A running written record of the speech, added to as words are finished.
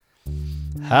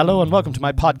Hello and welcome to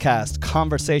my podcast,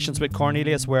 Conversations with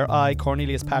Cornelius, where I,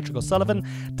 Cornelius Patrick O'Sullivan,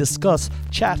 discuss,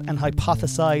 chat and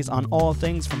hypothesize on all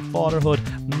things from fatherhood,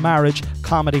 marriage,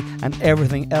 comedy and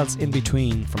everything else in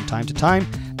between. From time to time,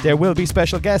 there will be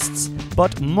special guests,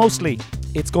 but mostly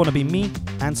it's going to be me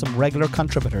and some regular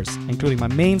contributors, including my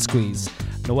main squeeze,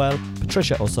 Noelle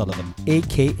Patricia O'Sullivan,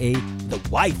 aka the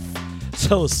wife.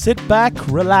 So sit back,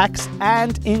 relax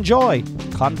and enjoy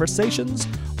Conversations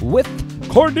with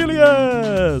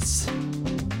Cornelius.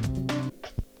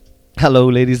 Hello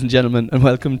ladies and gentlemen, and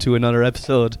welcome to another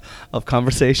episode of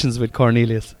Conversations with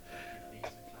Cornelius.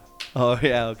 Oh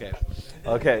yeah,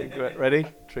 okay, ready?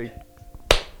 3.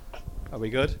 Are we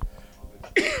good?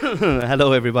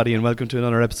 Hello everybody and welcome to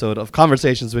another episode of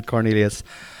Conversations with Cornelius.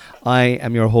 I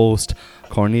am your host,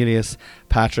 Cornelius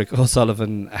Patrick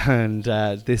O'Sullivan, and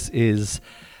this is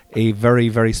a very,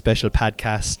 very special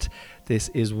podcast. This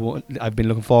is one I've been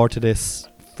looking forward to this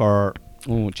for since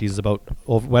this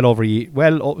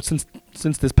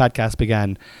podcast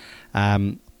began.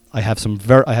 I have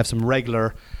some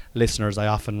regular listeners. I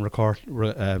often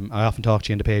I often talk to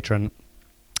you in the Patreon,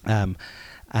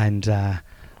 and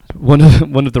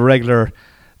one of the regular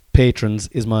patrons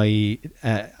is my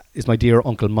dear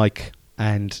Uncle Mike,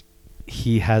 and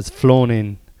he has flown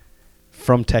in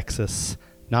from Texas,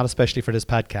 not especially for this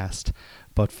podcast,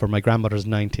 but for my grandmother's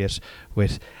 90th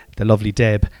with the lovely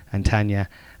Deb and Tanya,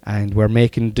 and we're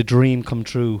making the dream come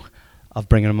true of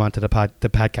bringing him onto the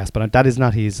podcast. But that is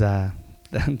not his that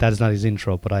is not his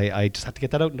intro. But I just had to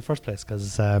get that out in the first place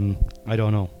because I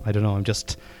don't know. I'm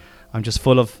just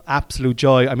full of absolute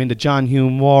joy. I'm in the John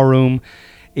Hume War Room.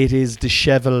 It is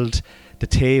dishevelled. The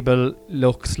table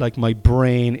looks like my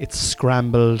brain. It's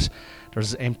scrambled.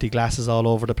 There's empty glasses all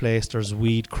over the place. There's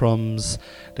weed crumbs.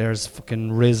 There's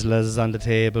fucking Rizlas on the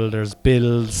table. There's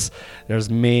bills. There's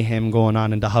mayhem going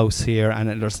on in the house here.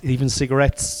 And there's even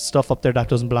cigarettes stuff up there that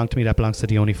doesn't belong to me. That belongs to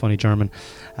the only funny German.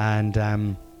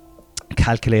 And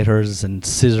calculators and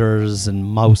scissors and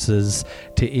mouses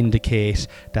to indicate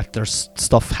that there's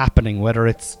stuff happening. Whether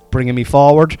it's bringing me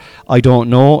forward, I don't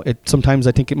know. Sometimes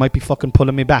I think it might be fucking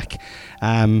pulling me back.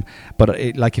 But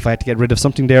if I had to get rid of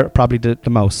something there, probably the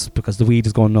mouse, because the weed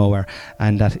is going nowhere,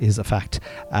 and that is a fact.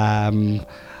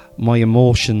 My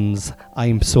emotions,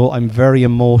 I'm very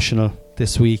emotional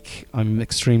this week. I'm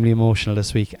extremely emotional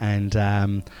this week, and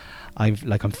I'm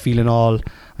feeling all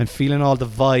the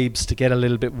vibes to get a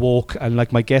little bit woke. And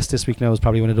like my guest this week now is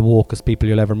probably one of the wokest people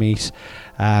you'll ever meet.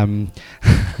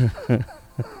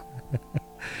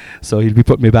 So he'll be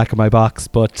putting me back in my box.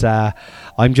 But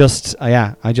I'm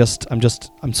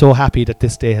so happy that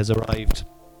this day has arrived,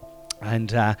 and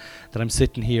that I'm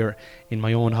sitting here in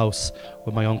my own house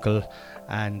with my uncle,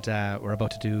 and we're about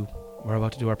to do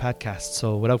our podcast.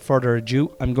 So without further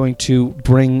ado, I'm going to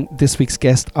bring this week's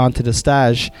guest onto the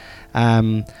stage.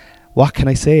 What can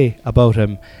I say about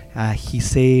him? He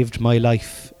saved my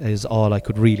life is all I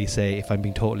could really say, if I'm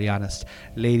being totally honest.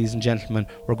 Ladies and gentlemen,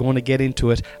 we're going to get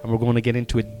into it, and we're going to get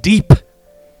into it deep.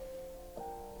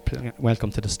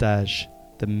 Welcome to the stage,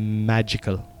 the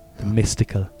magical, the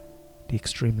mystical, the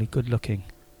extremely good-looking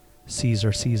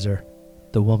Caesar,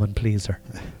 the woman pleaser,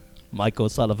 Mike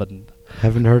O'Sullivan.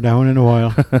 Haven't heard that one in a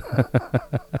while.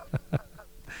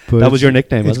 That was your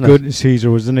nickname, wasn't it? It's good. Caesar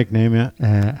was the nickname,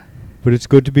 yeah. But it's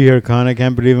good to be here, Con. I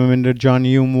can't believe I'm in the John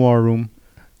Hume War Room.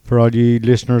 For all you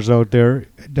listeners out there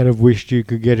that have wished you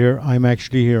could get here, I'm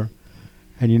actually here.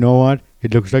 And you know what?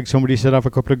 It looks like somebody set off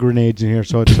a couple of grenades in here,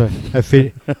 so it's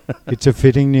it's a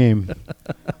fitting name.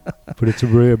 But it's a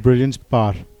brilliant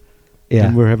spot. Yeah.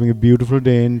 And we're having a beautiful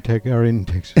day in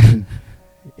Texas,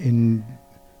 in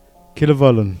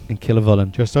Killavullen. In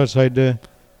Killavullen. Just outside the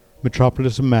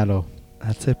metropolis of Mallow.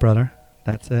 That's it, brother.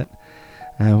 That's it.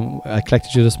 I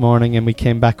collected you this morning, and we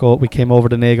came over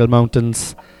the Nagle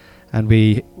Mountains, and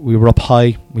we were up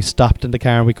high. We stopped in the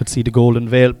car, and we could see the Golden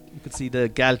Vale. We could see the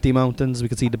Galtee Mountains. We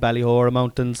could see the Ballyhora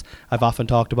Mountains. I've often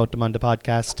talked about them on the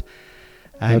podcast.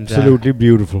 And absolutely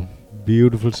beautiful.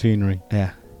 Beautiful scenery.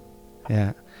 Yeah.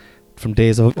 From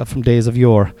days of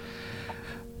yore.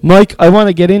 Mike, I want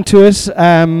to get into it.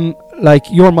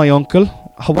 You're my uncle.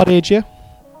 What age are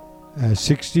you?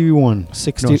 61.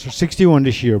 61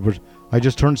 this year, but I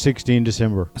just turned 60 in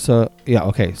December. So, yeah,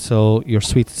 okay. So, you're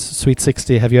sweet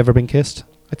 60. Have you ever been kissed?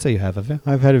 I'd say you have you?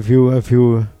 I've had a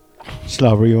few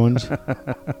slobbery ones.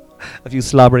 A few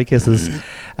slobbery kisses.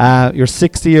 You're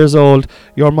 60 years old.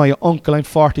 You're my uncle. I'm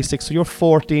 46. So, you're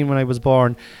 14 when I was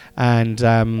born. And,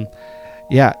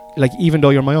 even though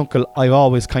you're my uncle, I've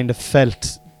always kind of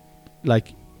felt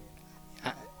like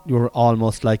you were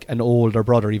almost like an older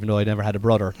brother, even though I never had a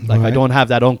brother. Like, right. I don't have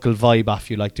that uncle vibe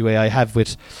off you like the way I have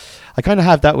with I kind of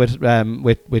have that with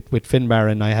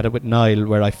Finbar, and I had it with Niall,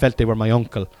 where I felt they were my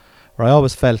uncle, where I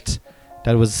always felt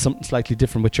that it was something slightly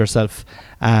different with yourself.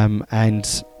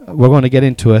 And we're going to get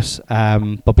into it.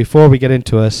 But before we get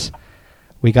into it,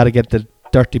 we got to get the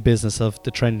dirty business of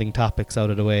the trending topics out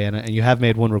of the way. And you have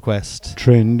made one request.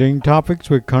 Trending topics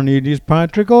with Cornelius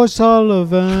Patrick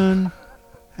O'Sullivan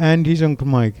and his Uncle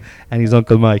Mike. And his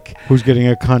Uncle Mike. Who's getting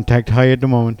a contact high at the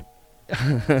moment.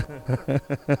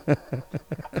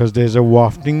 Because there's a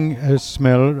wafting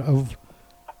smell of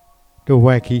the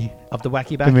wacky. Of the wacky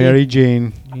The backy? Mary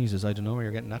Jane. Jesus, I don't know where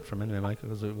you're getting that from anyway, Mike,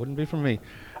 because it wouldn't be from me.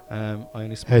 I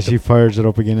only As he fires it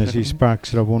up again, as he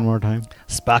sparks it up one more time.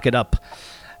 Spark it up.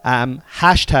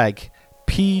 Hashtag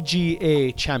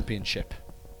PGA Championship.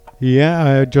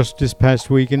 Yeah, I just this past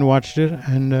weekend watched it,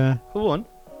 and Who won?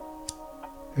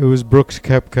 it was Brooks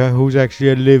Koepka, who's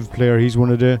actually a live player. He's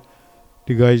one of the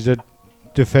guys that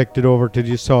defected over to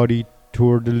the Saudi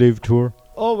tour, the live tour.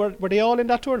 Oh, were they all in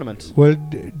that tournament? Well,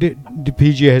 the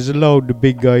PGA has allowed the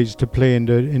big guys to play in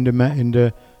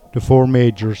the four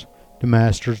majors: the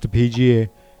Masters, the PGA,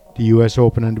 the US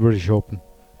Open, and the British Open.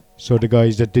 So the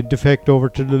guys that did defect over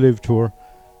to the live tour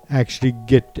actually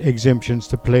get exemptions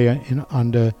to play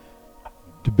on the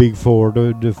big four,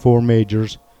 the four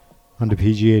majors on the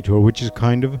PGA tour, which is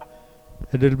kind of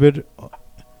a little bit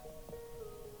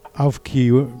off key.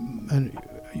 And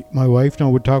my wife now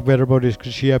would talk better about this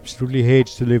because she absolutely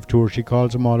hates the live tour. She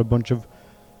calls them all a bunch of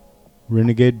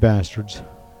renegade bastards.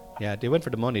 Yeah, they went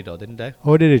for the money though, didn't they?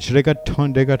 Oh, they did. So they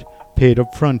got paid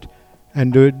up front,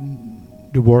 and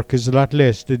the work is a lot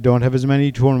less. They don't have as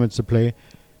many tournaments to play,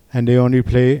 and they only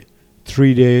play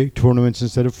 3-day tournaments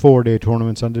instead of 4-day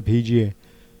tournaments on the PGA.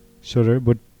 So,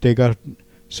 but they got,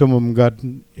 some of them got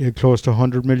close to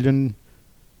 100 million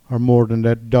or more than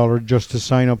that dollar just to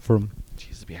sign up for them.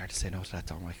 Jeez, it'd be hard to say no to that,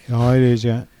 though, Mike. Oh, it is,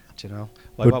 yeah. Do you know?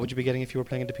 What would you be getting if you were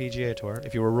playing in the PGA tour?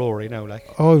 If you were Rory now,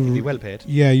 like, Oh, you'd be well paid.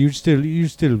 Yeah, you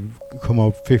still come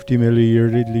out 50 mil a year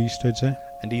at least, I'd say.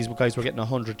 And these guys were getting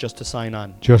 100 just to sign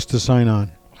on. Just to sign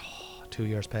on. 2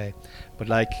 years pay. But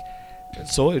like,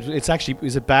 so it's actually,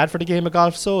 is it bad for the game of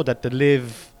golf so that the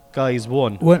live guys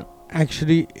won? Well,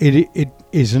 actually, it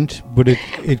isn't, but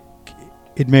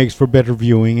it makes for better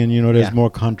viewing, and there's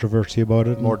more controversy about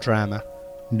it. More drama.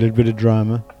 A little bit of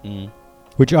drama. Mm.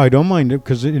 Which I don't mind it,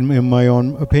 because in my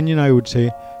own opinion, I would say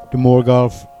the more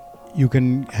golf you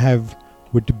can have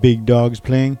with the big dogs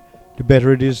playing, the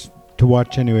better it is to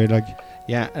watch anyway. Like,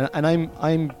 yeah, and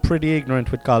I'm pretty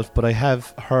ignorant with golf, but I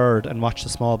have heard and watched a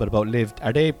small bit about live.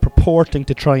 Are they purporting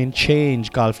to try and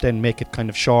change golf then, make it kind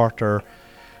of shorter?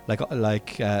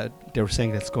 Like they were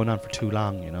saying that's going on for too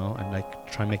long, and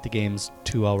like try and make the games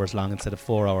 2 hours long instead of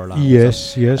 4 hour long.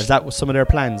 Yes. Is that some of their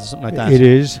plans, something like that? It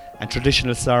is. And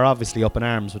traditionalists are obviously up in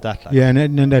arms with that. Like. Yeah,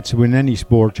 and that's in any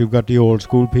sport. You've got the old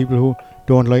school people who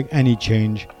don't like any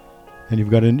change, and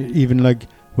you've got even like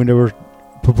when they were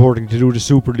purporting to do the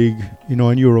Super League,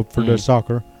 in Europe for the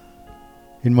soccer.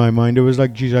 In my mind, it was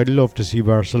like, geez, I'd love to see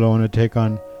Barcelona take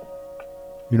on,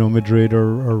 Madrid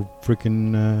or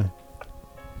freaking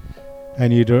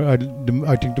any other.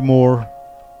 I think the more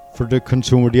for the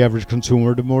consumer, the average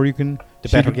consumer, the more you can. The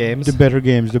better games. The better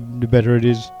games, the better it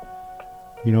is.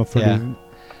 For the.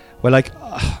 Well, like.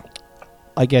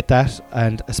 I get that,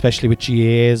 and especially with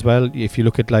GAA as well. If you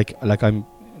look at like I'm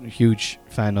a huge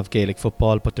fan of Gaelic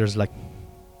football, but there's like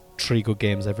 3 good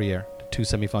games every year, 2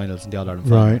 semi-finals and the All-Ireland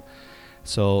final. Right.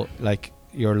 So like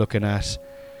you're looking at,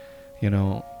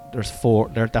 there's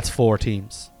 4. That's 4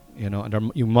 teams,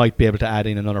 and you might be able to add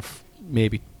in another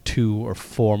maybe 2 or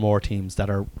 4 more teams that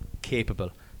are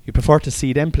capable. You prefer to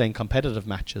see them playing competitive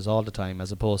matches all the time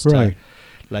as opposed to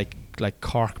like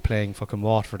Cork playing fucking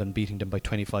Waterford and beating them by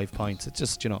 25 points. It's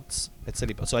just, it's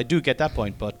silly. So I do get that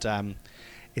point, but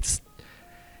it's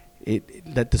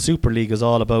that the Super League is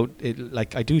all about it.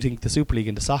 Like, I do think the Super League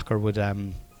in the soccer would I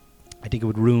think it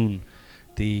would ruin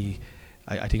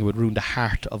I think it would ruin the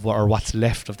heart of what's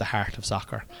left of the heart of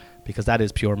soccer, because that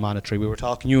is pure monetary.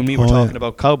 You and me were talking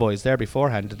about Cowboys there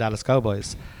beforehand, the Dallas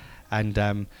Cowboys.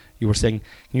 And you were saying,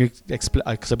 can you explain?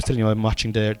 Because I was telling you, I'm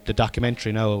watching the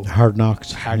documentary now. Hard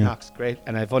Knocks. Hard Knocks, great.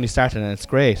 And I've only started, and it's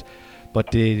great.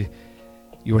 But you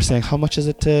were saying, how much is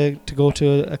it to go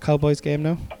to a Cowboys game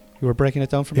now? You were breaking it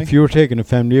down for me. If you were taking a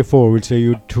family of 4, we'd say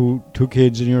you had two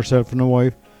kids and yourself and a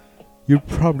wife, you're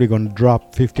probably going to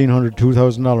drop $1,500,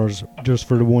 $2,000 just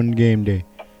for the one game day.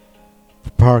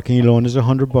 Parking alone is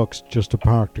 $100 just to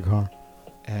park the car.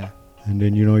 Yeah. And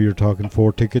then you're talking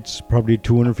 4 tickets, probably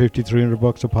 $250,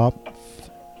 $300 a pop.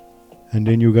 And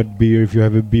then you got beer. If you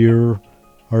have a beer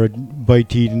or a bite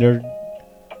to eat in there,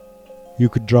 you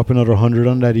could drop another 100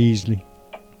 on that easily.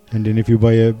 And then if you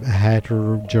buy a hat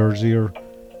or a jersey or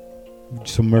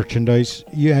some merchandise,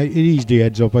 yeah, it easily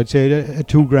adds up. I'd say a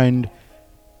 $2,000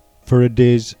 for a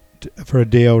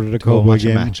day out at a To go and Cowboy watch a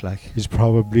game match, like. is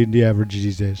probably the average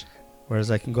these days. Whereas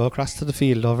I can go across to the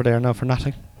field over there now for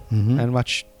nothing Mm-hmm. and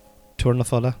watch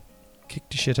Turnafulla kick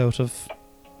the shit out of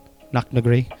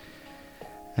Knocknagree.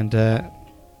 And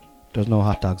there's no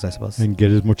hot dogs, I suppose. And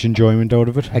get as much enjoyment out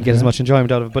of it. I get as much enjoyment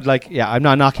out of it, but like, yeah, I'm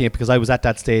not knocking it because I was at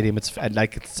that stadium. It's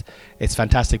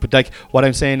fantastic. But like, what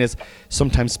I'm saying is,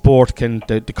 sometimes sport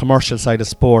the commercial side of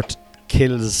sport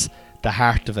kills the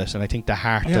heart of it, and I think the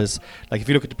heart is like, if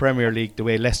you look at the Premier League, the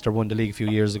way Leicester won the league a few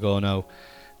years ago now,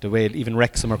 the way even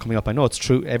Wrexham are coming up. I know it's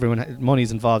true.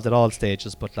 Money's involved at all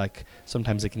stages, but like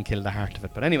sometimes it can kill the heart of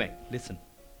it. But anyway, listen,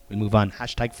 we'll move on.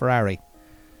 #Ferrari.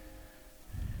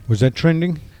 Was that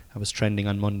trending? I was trending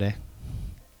on Monday.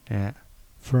 Yeah.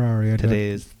 Ferrari. Today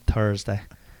is Thursday.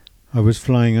 I was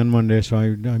flying on Monday, so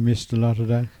I missed a lot of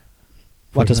that.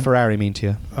 What does Ferrari mean to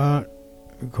you? Of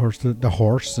course, the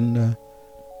horse and the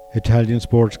Italian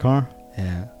sports car.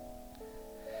 Yeah.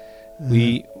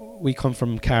 We come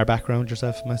from car background,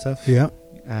 yourself and myself. Yeah.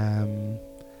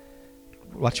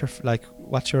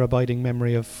 What's your abiding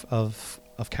memory of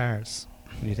cars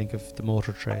when you think of the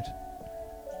motor trade?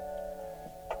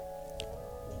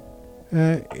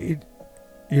 I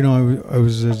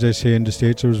was, as they say in the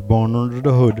States, I was born under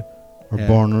the hood, or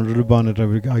born under the bonnet.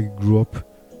 I grew up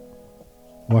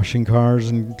washing cars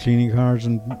and cleaning cars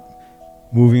and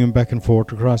moving them back and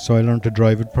forth across, so I learned to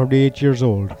drive at probably 8 years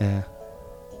old. Yeah.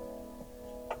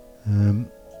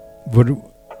 But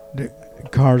the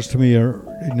cars to me are,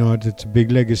 it's a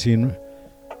big legacy.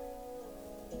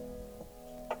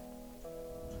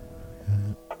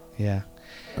 Yeah.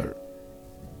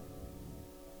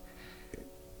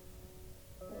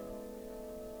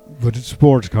 But it's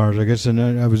sports cars, I guess, and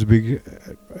I was a big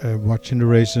watching the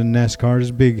race, and NASCAR is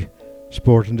a big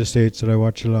sport in the States that I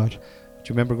watch a lot. Do you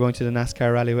remember going to the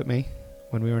NASCAR rally with me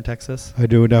when we were in Texas? I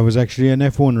do. That was actually an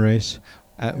F1 race.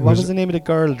 What was the name of the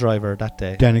girl driver that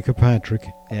day? Danica Patrick.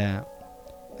 Yeah.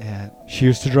 Yeah. She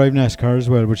used to drive NASCAR as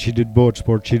well, but she did both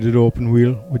sports. She did open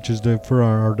wheel, which is the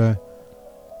Ferrari or the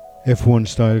F1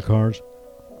 style cars.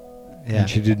 Yeah. And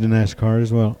she did the NASCAR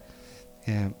as well.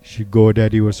 Yeah.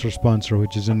 GoDaddy was her sponsor,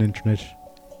 which is an internet.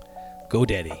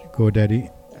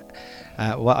 GoDaddy.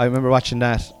 I remember watching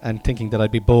that and thinking that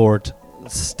I'd be bored,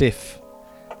 stiff.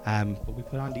 But we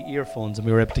put on the earphones and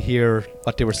we were able to hear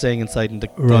what they were saying inside in the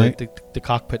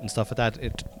cockpit and stuff like that.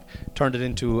 It turned it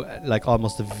into like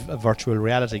almost a virtual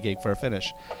reality gig for a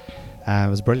finish. It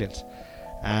was brilliant.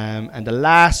 And the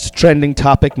last trending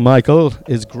topic, Michael,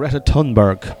 is Greta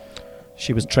Thunberg.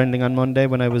 She was trending on Monday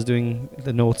when I was doing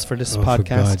the notes for this podcast. For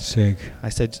God's sake. I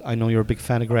said, I know you're a big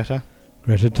fan of Greta.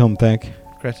 Greta Thunberg.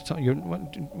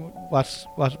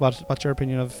 What's your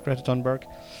opinion of Greta Thunberg?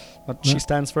 What she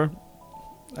stands for?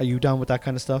 Are you down with that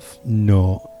kind of stuff?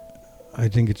 No. I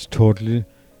think it's totally...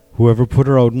 Whoever put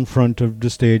her out in front of the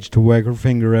stage to wag her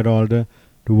finger at all the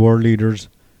world leaders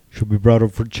should be brought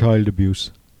up for child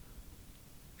abuse.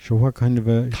 So what kind of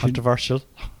a... Controversial.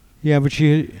 Yeah, but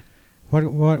she...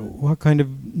 What kind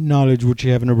of knowledge would she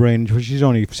have in her brain? She's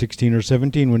only 16 or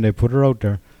 17 when they put her out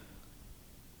there.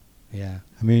 Yeah.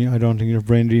 I mean, I don't think her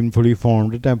brain is even fully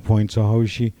formed at that point, so how is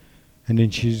she... And then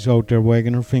she's out there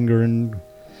wagging her finger and...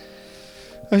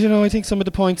 I think some of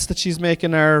the points that she's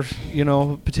making are,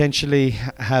 potentially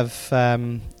have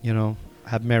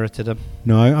merit to them.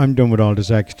 No, I'm done with all this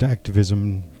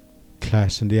activism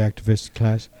class and the activist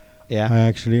class. Yeah. I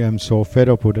actually am so fed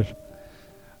up with it.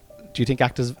 Do you think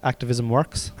activism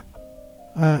works?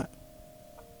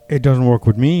 It doesn't work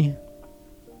with me.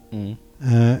 Mm.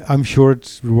 I'm sure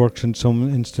it works in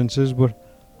some instances, but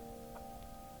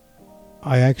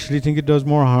I actually think it does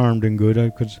more harm than good.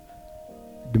 Because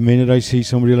the minute I see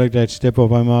somebody like that step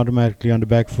up, I'm automatically on the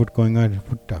back foot going,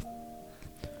 what the...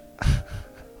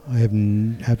 I have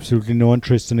absolutely no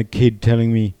interest in a kid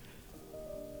telling me.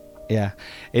 Yeah,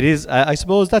 it is. I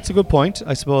suppose that's a good point.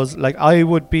 I suppose, like, I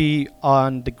would be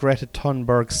on the Greta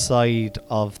Thunberg side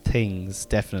of things,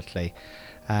 definitely.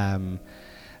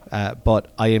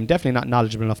 But I am definitely not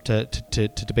knowledgeable enough to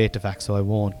debate the facts, so I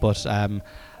won't. But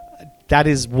that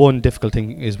is one difficult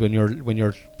thing, is when you're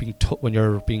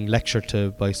being lectured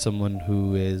to by someone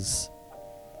who is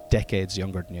decades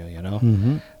younger than you,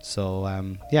 Mm-hmm. So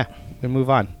we'll move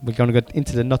on. We're going to get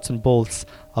into the nuts and bolts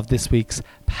of this week's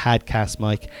podcast,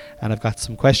 Mike, and I've got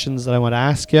some questions that I want to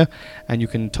ask you, and you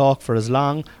can talk for as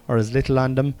long or as little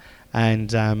on them, and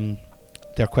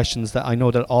they're questions that I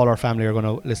know that all our family are going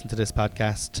to listen to this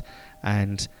podcast.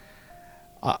 And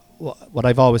what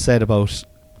I've always said about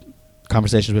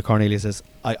Conversations with Cornelius is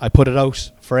I put it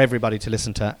out for everybody to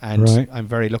listen to, and Right. I'm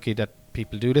very lucky that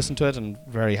people do listen to it, and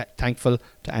very thankful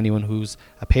to anyone who's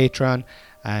a patron.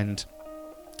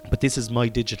 But this is my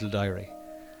digital diary,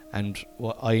 and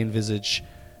what I envisage,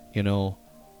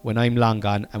 when I'm long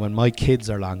gone and when my kids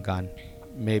are long gone,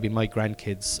 maybe my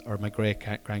grandkids or my great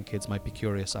grandkids might be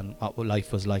curious on what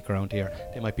life was like around here.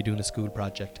 They might be doing a school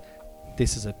project.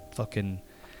 This is a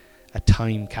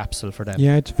time capsule for them.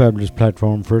 Yeah, it's a fabulous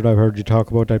platform for it. I've heard you talk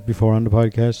about that before on the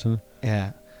podcast. And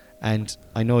Yeah, and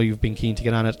I know you've been keen to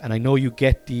get on it, and I know you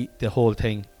get the whole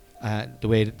thing, the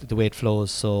way it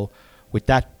flows. So, with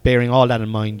that, bearing all that in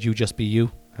mind, you just be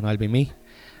you, and I'll be me,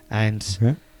 and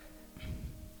okay.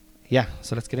 yeah.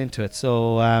 So let's get into it.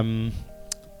 So,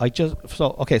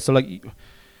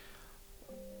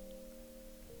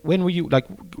 when were you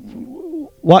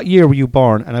what year were you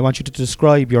born? And I want you to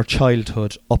describe your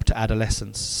childhood up to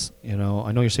adolescence. I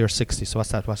know you're 60, so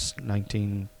what's that? What's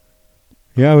 19?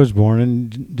 Yeah, I was born in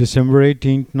December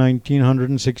 18th,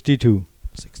 1962.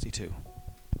 62.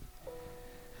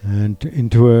 And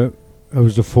I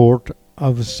was the fourth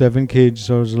of 7 kids,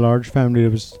 so it was a large family. There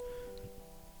was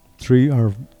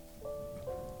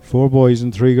 4 boys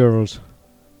and 3 girls.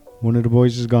 One of the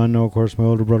boys is gone now, of course. My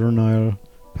older brother Niall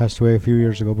passed away a few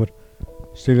years ago, but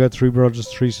still got 3 brothers,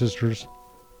 3 sisters,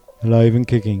 alive and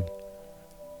kicking.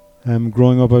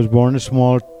 Growing up, I was born in a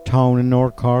small town in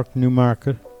North Cork,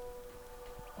 Newmarket,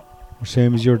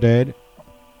 same as your dad.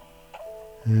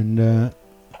 And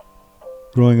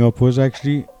growing up was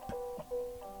actually,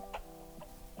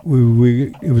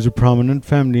 it was a prominent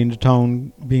family in the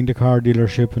town, being the car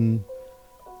dealership and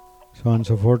so on and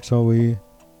so forth. So we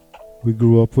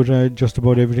grew up with just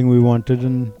about everything we wanted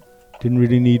and didn't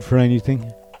really need for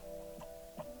anything.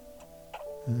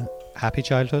 Happy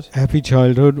childhood? Happy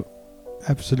childhood,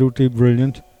 absolutely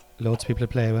brilliant. Loads of people to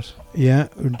play with. Yeah,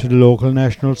 went to the local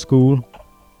national school,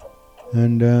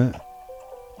 and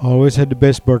always had the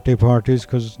best birthday parties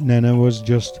because Nana was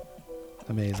just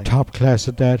Amazing. top class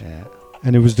at that. Yeah.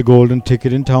 And it was the golden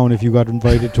ticket in town if you got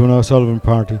invited to an O'Sullivan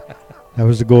party. That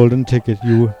was the golden ticket.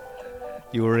 You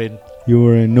were in. You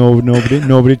were in.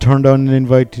 Nobody turned down an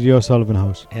invite to the O'Sullivan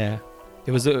house. Yeah.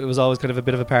 It was always kind of a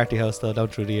bit of a party house though, down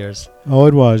through the years. Oh,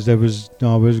 it was. That was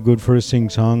always good for a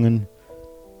sing-song and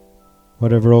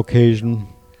whatever occasion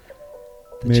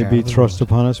may be thrust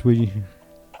upon us. We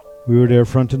were there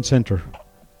front and centre.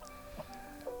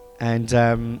 And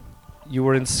you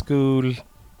were in school,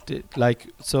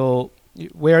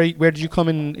 where did you come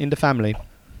in the family?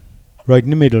 Right in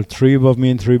the middle, 3 above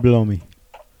me and 3 below me.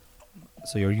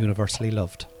 So you're universally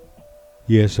loved.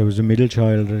 Yes, I was a middle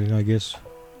child, I guess.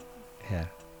 Yeah.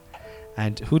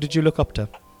 And who did you look up to?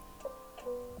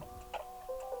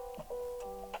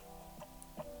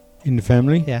 In the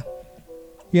family? Yeah.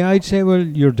 Yeah, I'd say, well,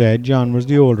 your dad, John, was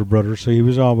the older brother, so he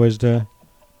was always the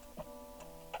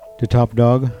top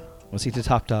dog. Was he the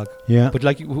top dog? Yeah.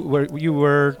 But you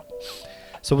were.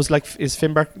 So it was is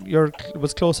Finbarr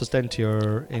was closest then to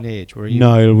your in age? Were you?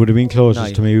 Niall would have been closest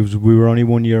Niall. to me. We were only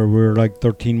 1 year. We were like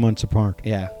 13 months apart.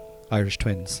 Yeah, Irish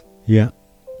twins. Yeah.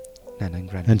 Nana and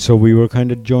Granny. And so we were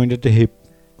kind of joined at the hip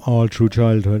all through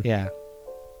childhood. Yeah.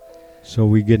 So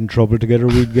we'd get in trouble together.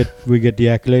 We'd get the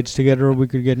accolades together, or we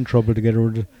could get in trouble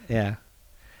together. Yeah.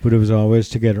 But it was always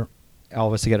together.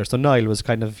 Always together. So Niall was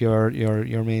kind of your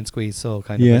main squeeze. So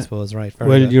kind of, I suppose, right? Very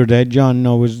Well, good. your dad John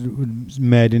was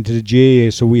mad into the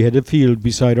GAA, so we had a field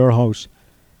beside our house,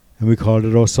 and we called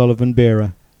it O'Sullivan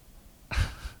Beara.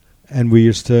 And we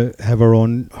used to have our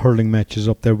own hurling matches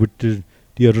up there with the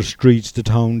other streets,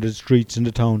 the streets in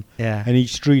the town. Yeah. And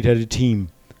each street had a team,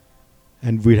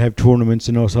 and we'd have tournaments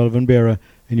in O'Sullivan Beara,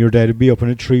 and your dad would be up in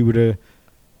a tree with a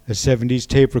 70s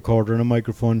tape recorder and a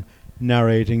microphone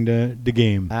narrating the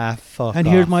game. Fuck And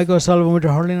off. here's Mike O'Sullivan with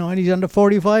the hurling on. He's under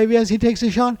 45. Yes, he takes a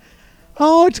shot.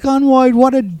 Oh, it's gone wide.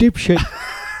 What a dipshit.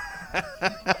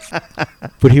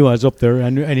 But he was up there,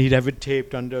 and he'd have it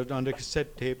taped on the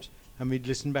cassette tapes, and we'd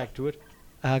listen back to it.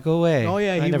 Go away. Oh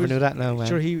yeah, I never knew that now, man.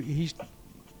 Sure, he's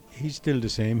still the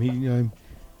same.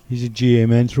 He's a GA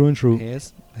man through and through. He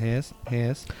is.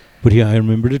 But yeah, I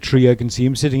remember the tree. I can see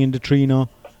him sitting in the tree now.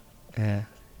 Yeah.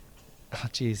 Oh,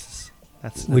 Jesus.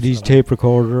 That's with his lovely. tape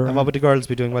recorder. And what would the girls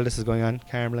be doing while this is going on?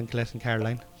 Carmel and Colette and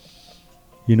Caroline?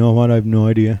 You know what? I have no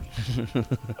idea.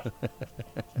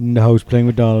 In the house playing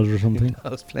with dolls or something. I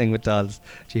was playing with dolls.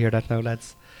 Do you hear that now,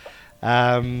 lads?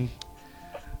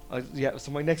 Yeah.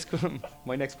 So my next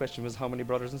question was how many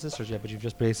brothers and sisters you have, but you've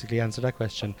just basically answered that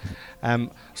question.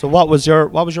 So what was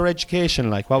your education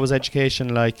like? What was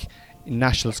education like in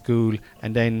national school,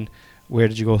 and then where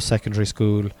did you go secondary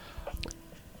school?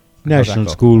 National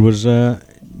school was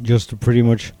just pretty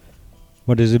much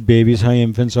what is it, babies, high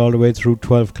infants, all the way through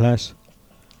 12th class.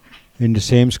 In the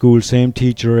same school, same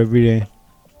teacher every day.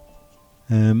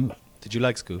 Did you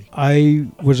like school? I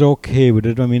was okay with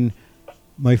it. I mean,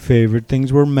 my favourite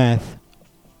things were math,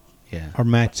 Yeah. or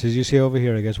maths, as you say over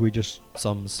here. I guess we just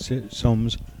Sums.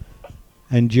 sums,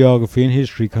 and geography and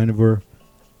history kind of were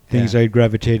things Yeah. I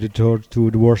gravitated towards.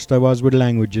 To the worst I was with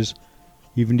languages,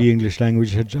 even the English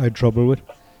language I had trouble with.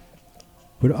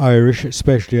 But Irish,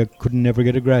 especially, I could never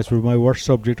get a grasp of. My worst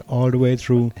subject all the way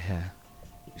through Yeah.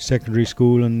 secondary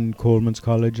school and Coleman's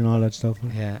College and all that stuff.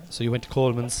 Yeah. So you went to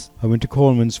Coleman's. I went to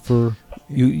Coleman's for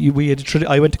We had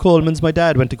I went to Coleman's. My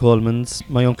dad went to Coleman's.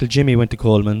 My uncle Jimmy went to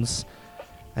Coleman's,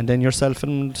 and then yourself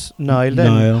and Niall.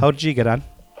 Then Niall. how did you get on?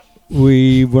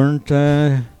 we weren't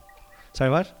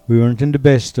Sorry, what? we weren't in the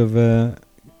best of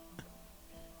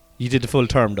You did the full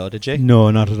term though, did you? no,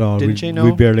 not at all. Didn't we, you know?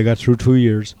 we barely got through 2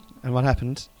 years. And what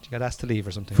happened? You got asked to leave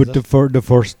or something? But is the it?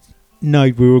 first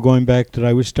night we were going back that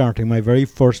I was starting, my very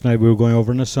first night, we were going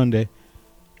over on a Sunday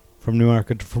from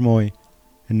Newmarket to Fermoy,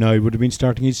 and Niall would have been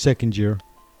starting his second year,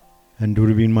 and it would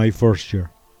have been my first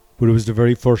year. But it was the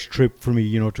very first trip for me,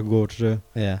 to go to the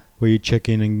Yeah. where you check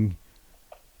in,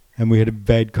 and we had a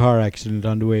bad car accident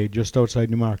on the way just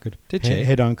outside Newmarket. Did you?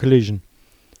 Head-on collision.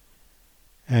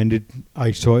 And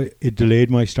it delayed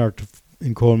my start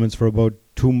in Coleman's for about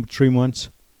 3 months.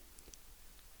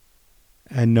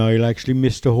 And Niall actually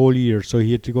missed a whole year, so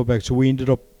he had to go back. So we ended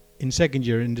up in second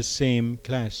year in the same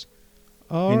class.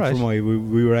 All in right. Fermoy.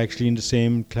 We were actually in the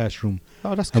same classroom.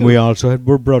 Oh, that's And cool. we also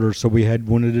were brothers, so we had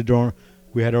one of the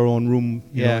we had our own room,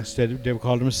 Yeah. instead of, they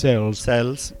called them cells.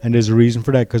 Cells. And there's a reason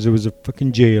for that, because it was a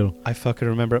fucking jail. I fucking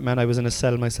remember it, man. I was in a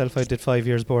cell myself. I did 5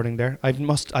 years boarding there. I've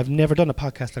never done a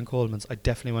podcast on Coleman's. I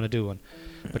definitely want to do one.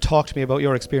 But talk to me about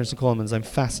your experience in Coleman's. I'm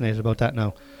fascinated about that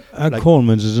now. Like-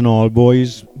 Coleman's is an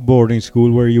all-boys boarding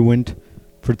school where you went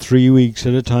for 3 weeks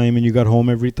at a time, and you got home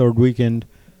every third weekend,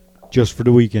 just for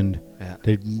the weekend.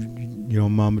 Yeah.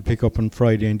 Mom would pick up on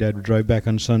Friday, and Dad would drive back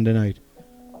on Sunday night.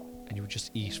 And you would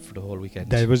just eat for the whole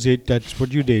weekend. That was it. That's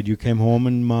what you did. You came home,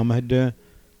 and Mom had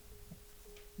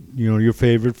your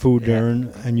favorite food Yeah. there,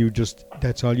 and you just,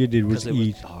 that's all you did was 'Cause it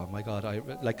eat. oh my God.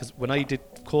 Because when I did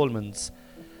Coleman's,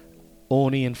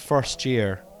 only in first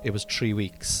year, it was 3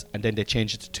 weeks. And then they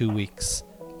changed it to 2 weeks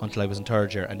until I was in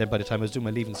third year. And then by the time I was doing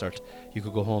my leaving cert, you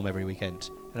could go home every weekend.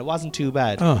 And it wasn't too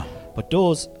bad. Oh, But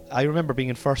I remember being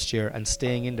in first year and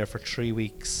staying in there for 3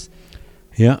 weeks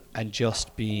yeah. and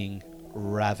just being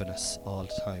ravenous all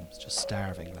the time, just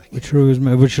starving. Which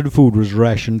the food was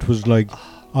rationed. It was like,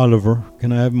 Oliver,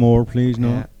 can I have more, please? No.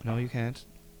 Yeah, no, you can't.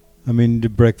 I mean, the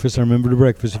breakfast, I remember the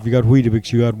breakfast. If you got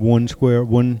Weetabix, you got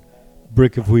one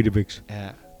brick of Weetabix.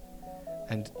 Yeah.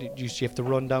 And you have to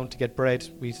run down to get bread.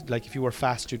 If you were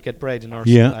fast, you'd get bread in our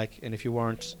Yeah. and if you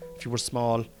were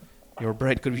small, your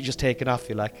bread could be just taken off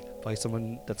you by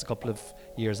someone that's a couple of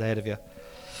years ahead of you.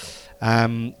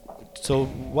 So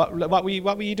what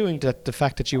were you doing? The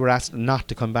fact that you were asked not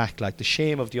to come back, the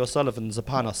shame of the O'Sullivans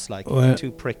upon us, Well,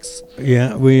 two pricks.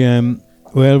 Yeah, we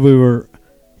were,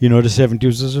 the 70s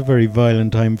was a very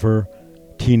violent time for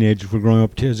teenagers. For growing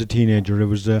up as a teenager, it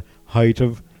was the height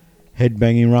of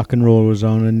headbanging rock and roll was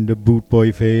on, and the boot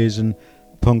boy phase, and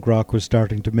punk rock was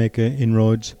starting to make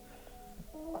inroads.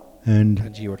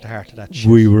 And you were at the heart of that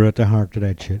shit. we were at the heart of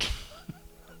that shit.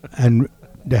 And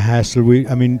the hassle,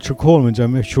 to Coleman's,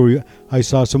 I'm sure I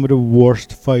saw some of the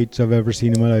worst fights I've ever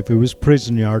seen in my life. It was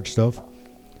prison yard stuff.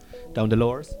 Down the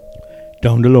lowers.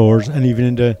 Down the lowers, and even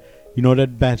in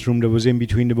that bathroom that was in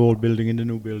between the old building and the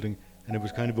new building, and it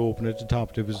was kind of open at the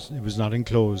top. It was not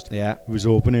enclosed. Yeah. It was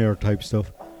open air type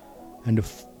stuff, and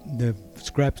the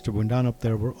scraps that went on up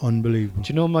there were unbelievable.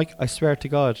 Do you know, Mike, I swear to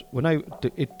God, when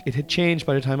it had changed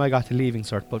by the time I got to leaving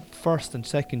cert, but first and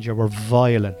second year were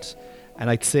violent. And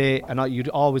I'd say, you'd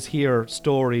always hear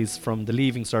stories from the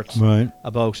leaving cert Right.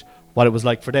 about what it was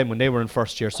like for them when they were in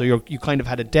first year. So you kind of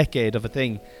had a decade of a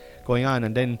thing going on,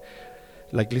 and then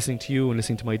listening to you and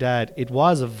listening to my dad, it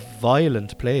was a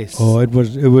violent place. Oh, it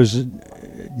was.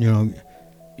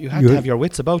 You had to have your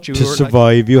wits about you. To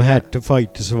survive, you had to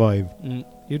fight to survive.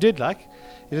 You did, I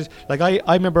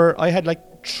remember I had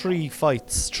 3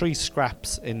 fights, 3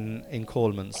 scraps in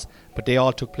Coleman's, but they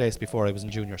all took place before I was in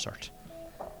junior cert.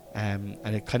 And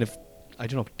it kind of, I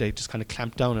don't know, they just kind of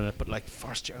clamped down on it, but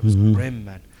first year it was grim,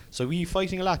 man. So were you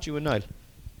fighting a lot, you and Niall?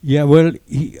 Yeah, well,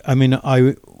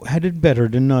 I had it better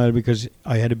than Niall because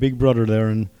I had a big brother there,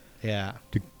 and Yeah.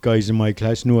 the guys in my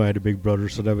class knew I had a big brother,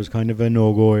 so that was kind of a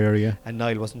no-go area. And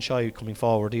Niall wasn't shy coming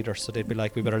forward either, so they'd be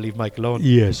like, we better leave Mike alone.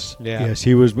 Yes, Yeah. yes,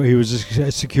 he was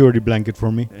a security blanket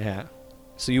for me. Yeah.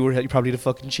 So you were probably the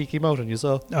fucking cheeky mountain, you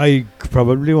saw. I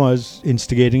probably was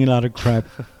instigating a lot of crap.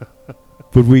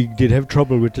 But we did have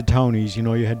trouble with the townies. You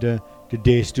know, you had the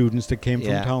day students that came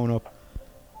from town up.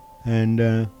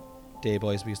 And Day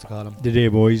boys, we used to call them. the day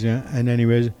boys, yeah. And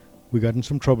anyways, we got in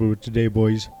some trouble with the day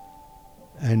boys.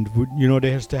 And, you know, they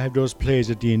have to have those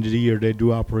plays at the end of the year. They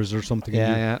do operas or something.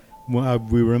 Yeah. Well,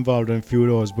 we were involved in a few of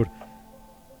those, but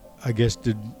I guess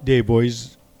the day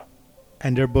boys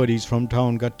and their buddies from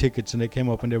town got tickets, and they came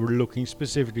up and they were looking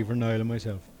specifically for Niall and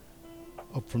myself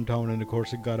up from town. And of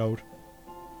course it got out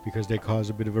because they caused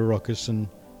a bit of a ruckus, and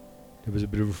there was a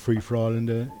bit of a free for all in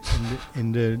the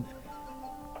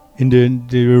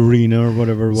arena or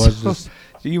whatever it was.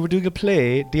 So you were doing a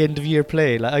play, the end of year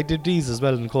play. Like I did these as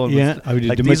well in Coleman. Yeah, I did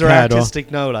like the these Mikado, are artistic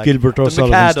now. Like Gilbert the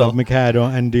O'Sullivan Mikado. stuff, Mikado,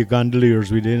 and the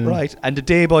Gondoliers we did. Right, and the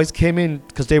day boys came in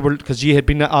because you had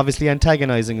been obviously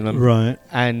antagonising them. Right.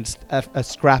 And a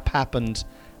scrap happened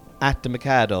at the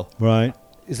Mikado. Right.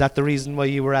 Is that the reason why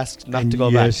you were asked not And to go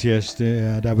back? Yes,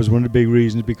 that was one of the big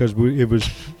reasons, because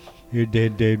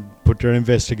they put their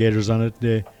investigators on it.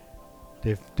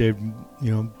 They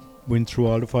went through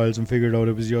all the files and figured out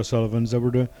it was the O'Sullivans that were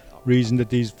the reason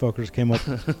that these fuckers came up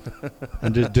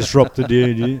and disrupted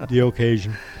the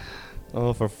occasion.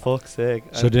 Oh, for fuck's sake!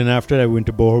 So then after that, I went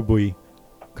to Boherbue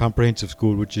Comprehensive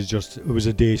School, which is it was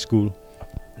a day school.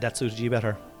 That suited you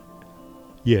better.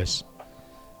 Yes.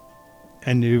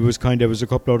 And there was a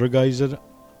couple other guys that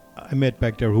I met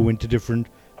back there who went to different,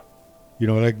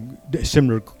 like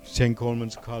similar St.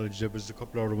 Coleman's College. There was a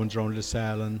couple other ones around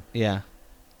LaSalle,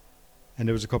 and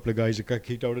there was a couple of guys that got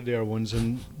kicked out of their ones,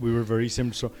 and we were very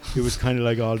similar. So it was kind of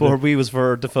like Boherbue was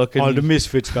for the fucking... all the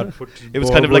misfits got put to It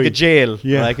was kind of like a jail.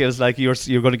 Yeah. Like it was like you're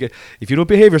going to get... If you don't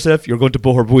behave yourself, you're going to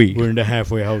Boherbue. We're in the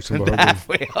halfway house in The Boherbue.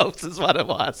 halfway house is what it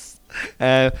was.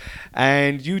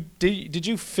 And you did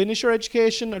you finish your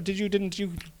education, or didn't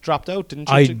you dropped out? Didn't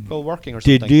you I to go working or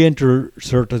something? Did the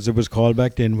Inter-Cert, as it was called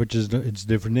back then, which is it's a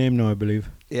different name now, I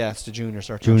believe. Yeah, it's the junior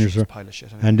cert. Junior It's a cert. pile of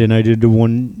shit. And then I did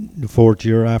the fourth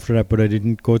year after that, but I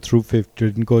didn't go through fifth.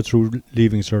 Didn't go through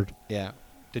leaving cert. Yeah.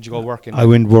 Did you go working? I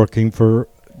went working for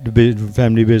the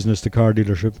family business, the car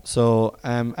dealership. So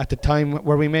at the time,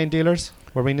 were we main dealers?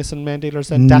 Were we Nissan main dealers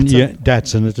then? Datsun? Yeah,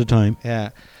 Datsun at the time.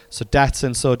 Yeah. So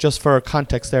Datsun. So just for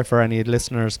context there for any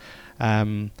listeners,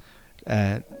 my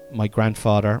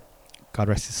grandfather, God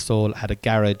rest his soul, had a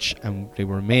garage, and they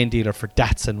were a main dealer for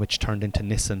Datsun, which turned into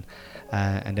Nissan.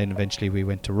 And then eventually we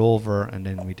went to Rover, and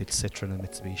then we did Citroen and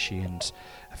Mitsubishi and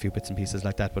a few bits and pieces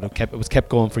like that. But it was kept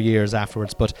going for years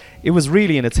afterwards. But it was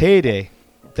really in its heyday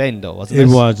then, though, wasn't it? It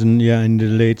was, in the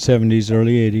late 70s,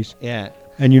 early 80s. Yeah.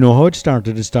 And you know how it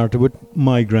started? It started with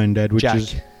my granddad, which Jack.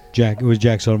 is Jack. It was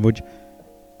Jack Sullivan, which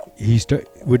he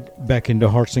back in the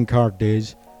horse and cart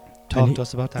days. Talk to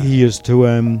us about that. He used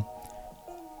to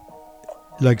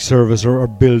service or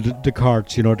build the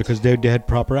carts, because they had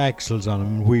proper axles on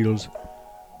them and wheels,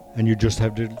 and you just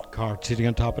have the cart sitting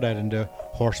on top of that and the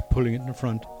horse pulling it in the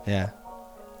front. Yeah.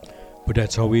 But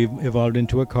that's how we evolved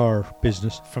into a car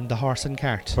business. From the horse and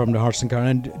cart. From the horse and cart,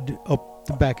 and up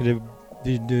the back of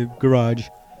the garage,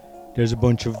 there's a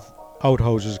bunch of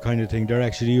outhouses kind of thing. There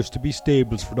actually used to be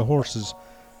stables for the horses,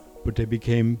 but they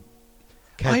became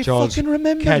catch-alls. I fucking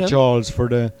remember catch-alls for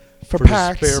the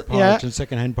parts, spare parts and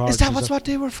second-hand parts. Is that and what stuff.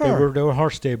 they were for? They were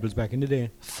horse stables back in the day.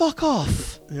 Fuck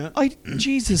off. Yeah.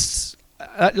 Jesus.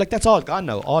 That's all gone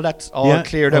now. All that's all Yeah.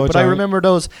 cleared Oh, out. it's But I all- remember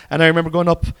those, and I remember going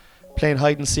up playing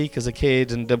hide and seek as a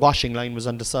kid, and the washing line was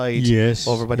on the side, Yes.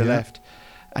 over by the yeah. left,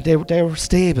 and they were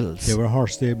stables. They were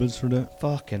horse stables for the...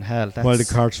 Fucking hell. While the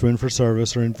carts were in for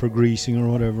service or in for greasing or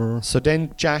whatever. So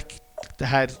then Jack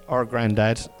had our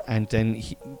granddad, and then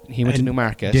he went to And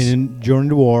Newmarket. Then during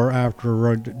the war,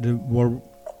 after the war,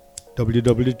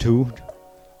 WW2,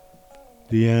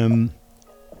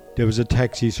 there was a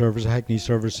taxi service, a Hackney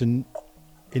service in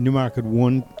Newmarket,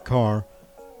 one car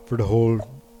for the whole,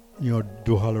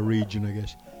 Duhallow region, I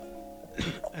guess.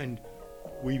 And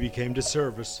we became the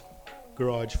service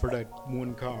garage for that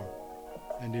one car.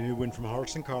 And then it went from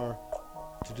horse and car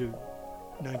to the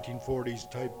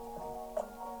 1940s type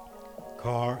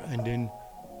car, and then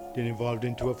evolved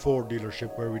into a Ford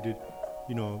dealership where we did,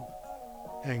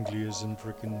 Anglias and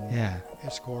frickin'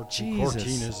 Escorts and Jesus.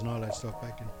 Cortinas and all that stuff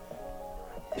back then.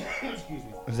 Excuse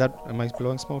me. Am I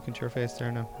blowing smoke into your face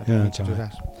there now? I Yeah, didn't mean it's to do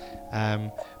alright.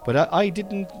 that. But I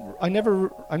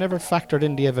never factored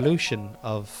in the evolution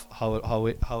of how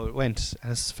it went.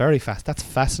 And it's very fast. That's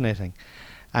fascinating.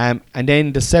 And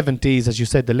then the 70s, as you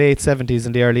said, the late 70s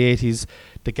and the early 80s,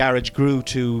 the garage grew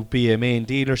to be a main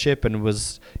dealership, and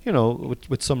was,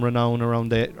 with some renown around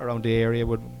the area,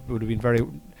 would have been very,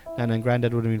 Nana and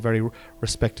Granddad would have been very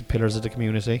respected pillars of the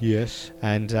community. Yes.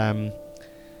 And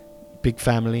big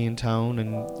family in town,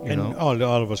 and you know. all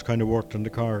of us kind of worked in the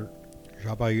car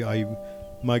shop. I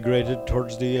migrated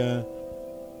towards the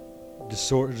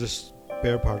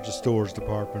spare parts, the stores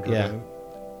department, or the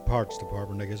parts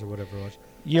department, I guess, or whatever it was.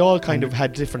 You all kind of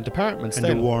had different departments and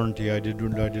then. the warranty, I did a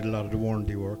lot of the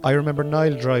warranty work. I remember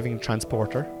Niall driving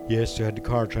transporter. Yes, you had the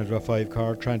car transporter,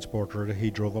 5-car transporter that he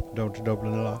drove up and down to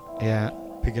Dublin a lot. Yeah.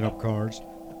 Picking up cars.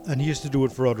 And he used to do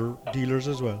it for other dealers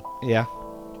as well. Yeah.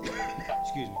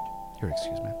 Excuse me. You're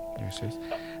excused, man. You're excused.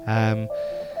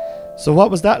 So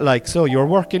what was that like? So you're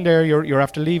working there, you're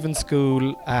after leaving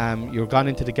school, you're gone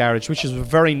into the garage, which is a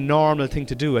very normal thing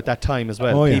to do at that time as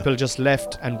well. Oh, yeah. People just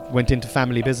left and went into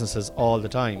family businesses all the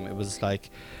time. It was like,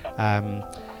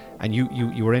 and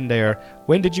you were in there.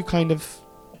 When did you kind of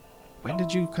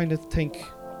think,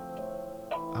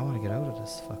 I want to get out of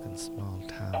this fucking small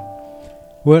town?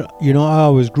 Well, you know, I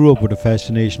always grew up with a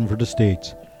fascination for the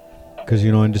States. Because,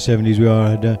 you know, in the 70s we all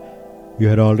had you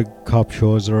had all the cop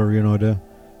shows, or, you know, the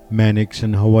Mannix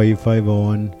and Hawaii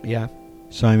 5-0 and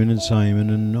Simon and Simon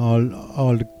and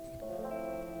all the,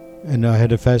 and I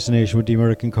had a fascination with the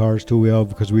American cars too,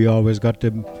 because we always got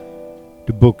the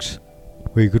books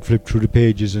where you could flip through the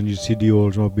pages and you'd see the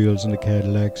Oldsmobiles and the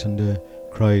Cadillacs and the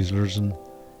Chryslers, and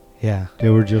they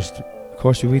were just, of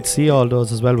course we'd see all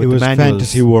those as well with it the was manuals.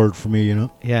 fantasy world for me, you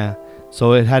know. Yeah,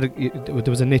 so it had there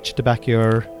was a niche at the back of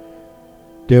your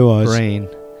brain.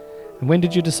 And when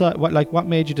did you decide? What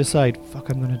made you decide? Fuck,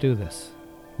 I'm going to do this.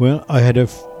 Well, I had a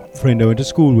friend I went to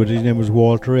school with. His name was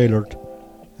Walter Ehlert,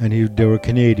 and they were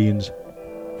Canadians,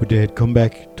 but they had come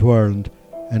back to Ireland.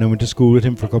 And I went to school with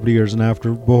him for a couple of years. And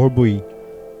after Boherbue,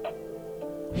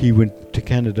 he went to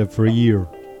Canada for a year,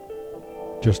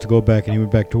 just to go back. And he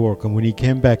went back to work. And when he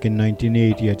came back in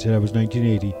 1980, I'd say that was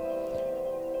 1980.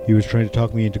 He was trying to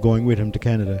talk me into going with him to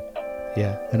Canada.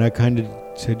 Yeah. And I kind of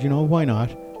said, you know, why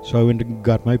not? So I went and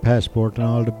got my passport and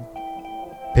all the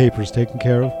papers taken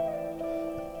care of.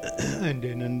 And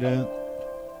then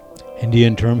in the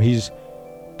interim, his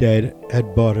dad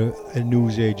had bought a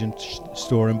newsagent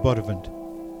store in Buttevant.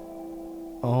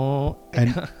 Oh,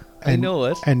 and I know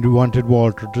it. And wanted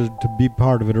Walter to be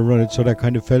part of it or run it. So that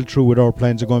kind of fell through with our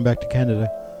plans of going back to Canada.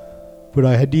 But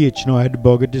I had the itch, I had the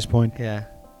bug at this point. Yeah.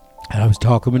 And I was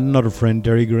talking with another friend,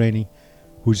 Derry Graney,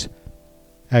 who's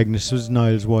Agnes was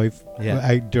Niall's wife.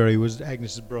 Yeah. Derry was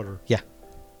Agnes's brother. Yeah.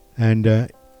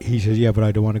 And he said, yeah, but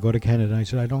I don't want to go to Canada. I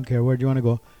said, I don't care. Where do you want to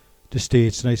go? The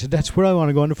States. And I said, that's where I want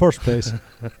to go in the first place.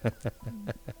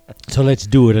 So let's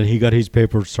do it. And he got his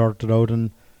papers sorted out.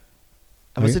 And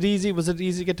was it easy? Was it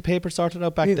easy to get the paper sorted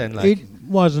out back then? It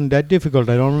wasn't that difficult.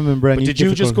 I don't remember any. But did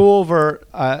you just go over,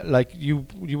 you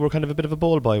were kind of a bit of a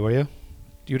bowl boy, were you?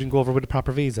 You didn't go over with a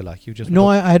proper visa, you just... No,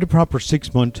 I had a proper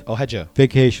 6-month... Oh, had you?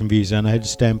 Vacation visa, and I had a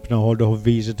stamp and the whole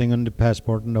visa thing on the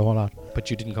passport and the whole lot.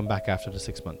 But you didn't come back after the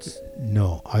 6 months?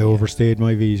 No, I overstayed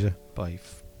my visa.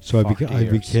 So I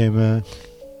became an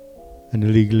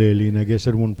illegal alien, I guess,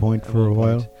 at one point for a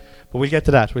while. But we'll get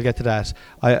to that.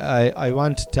 I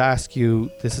want to ask you,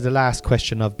 this is the last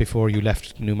question of before you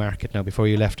left Newmarket now, before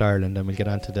you left Ireland, and we'll get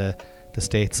on to the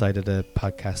States side of the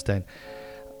podcast then.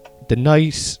 The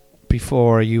night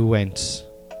before you went,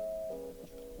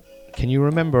 can you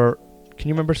remember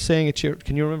saying it to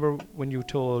can you remember when you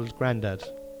told Grandad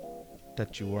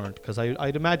that you weren't? Because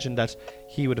I'd imagine that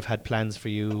he would have had plans for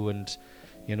you and,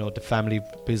 you know, the family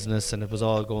business, and it was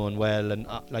all going well, and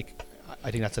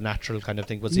I think that's a natural kind of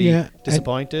thing. Was he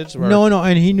disappointed? No,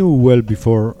 and he knew well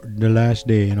before the last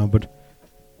day, you know, but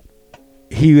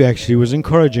he actually was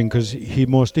encouraging, because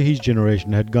most of his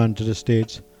generation had gone to the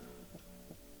States.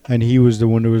 And he was the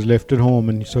one that was left at home,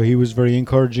 and so he was very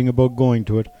encouraging about going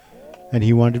to it. And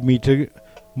he wanted me to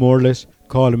more or less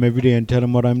call him every day and tell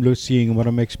him what I'm seeing and what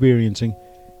I'm experiencing.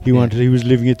 He was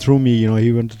living it through me, you know.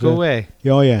 He wanted to go away.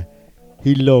 Yeah, oh yeah.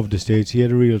 He loved the States. He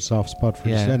had a real soft spot for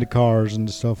this, and the cars and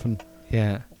the stuff. And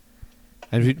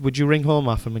And would you ring home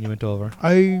often when you went over?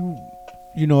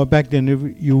 Back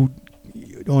then you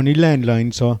only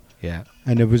landline, so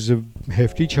and it was a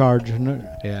hefty charge, and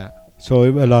so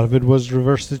a lot of it was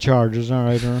reverse the charges, all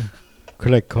right, or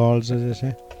collect calls, as they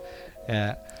say.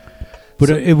 Yeah. But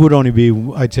it would only be,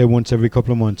 I'd say, once every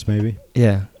couple of months, maybe.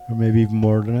 Yeah. Or maybe even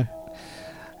more than that.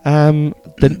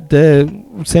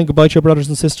 The saying goodbye to your brothers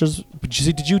and sisters. But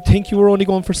did you think you were only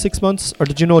going for 6 months, or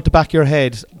did you know at the back of your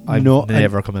head, I'm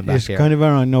never coming back here? It's kind of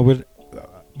around now, but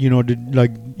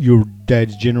like your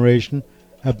dad's generation,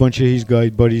 a bunch of his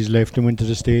buddies left and went to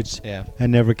the States,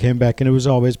 and never came back, and it was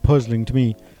always puzzling to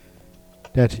me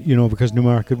that, because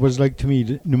Newmarket was like, to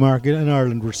me, Newmarket and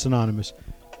Ireland were synonymous.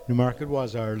 Newmarket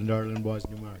was Ireland. Ireland was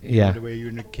Newmarket. Yeah. The way you're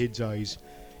in a kid's eyes,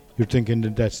 you're thinking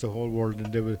that that's the whole world,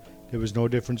 and there was no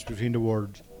difference between the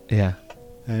words. Yeah.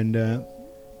 And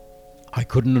I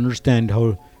couldn't understand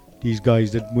how these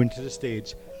guys that went to the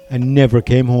States and never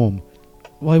came home.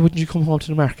 Why wouldn't you come home to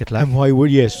the market, like? And why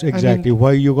would, yes, exactly.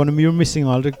 Why you're missing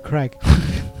all the crack.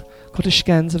 Go to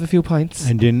Scans, have a few pints.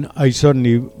 And then I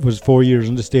suddenly was 4 years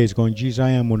in the States going, geez, I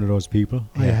am one of those people.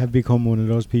 I Yeah. have become one of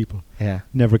those people. Yeah.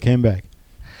 Never came back.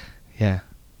 Yeah.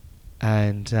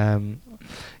 And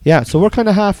yeah, so we're kind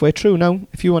of halfway through now.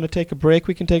 If you want to take a break,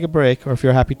 we can take a break. Or if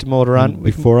you're happy to motor on. And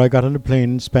before I got on the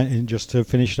plane, and just to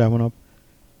finish that one up,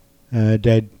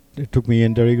 Dad took me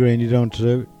and Derry Graney down to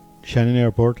the Shannon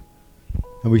Airport,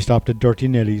 and we stopped at Dirty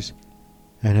Nelly's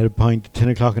and had a pint at 10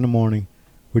 o'clock in the morning,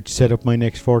 which set up my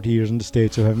next 40 years in the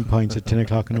States of having pints at 10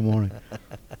 o'clock in the morning.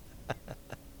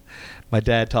 My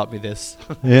dad taught me this.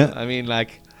 Yeah. I mean,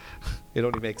 like, it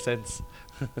only makes sense.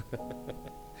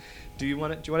 Do you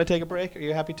want to take a break? Are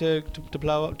you happy to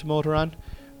plow up to motor on,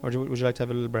 or would you like to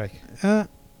have a little break?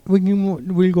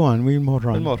 We'll go on. We'll motor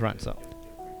on. We'll motor on. So.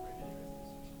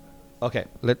 Okay.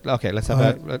 Let's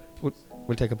have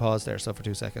we'll take a pause there. So for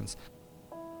 2 seconds.